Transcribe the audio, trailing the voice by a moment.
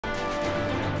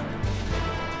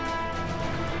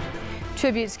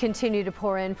Tributes continue to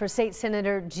pour in for State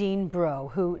Senator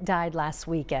Breaux, who died last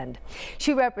weekend.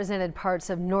 She represented parts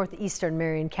of northeastern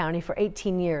Marion County for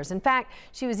 18 years. In fact,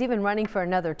 she was even running for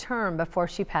another term before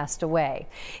she passed away.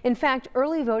 In fact,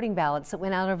 early voting ballots that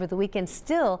went out over the weekend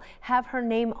still have her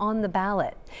name on the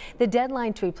ballot. The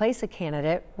deadline to replace a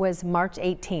candidate was March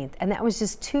 18th, and that was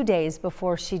just 2 days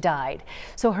before she died.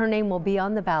 So her name will be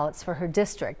on the ballots for her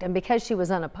district, and because she was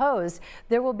unopposed,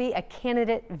 there will be a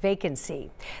candidate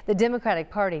vacancy. The Democratic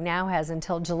Party now has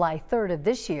until July 3rd of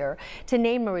this year to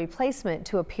name a replacement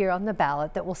to appear on the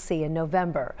ballot that we'll see in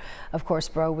November. Of course,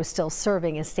 Breaux was still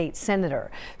serving as state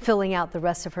senator. Filling out the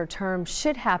rest of her term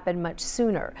should happen much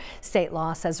sooner. State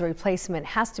law says a replacement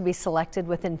has to be selected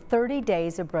within 30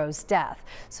 days of Breaux's death.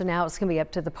 So now it's going to be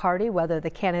up to the party whether the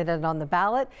candidate on the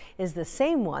ballot is the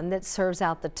same one that serves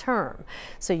out the term.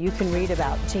 So you can read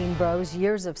about Breaux's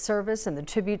years of service and the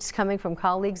tributes coming from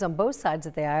colleagues on both sides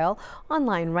of the aisle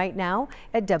online right now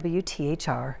at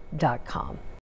WTHR.com.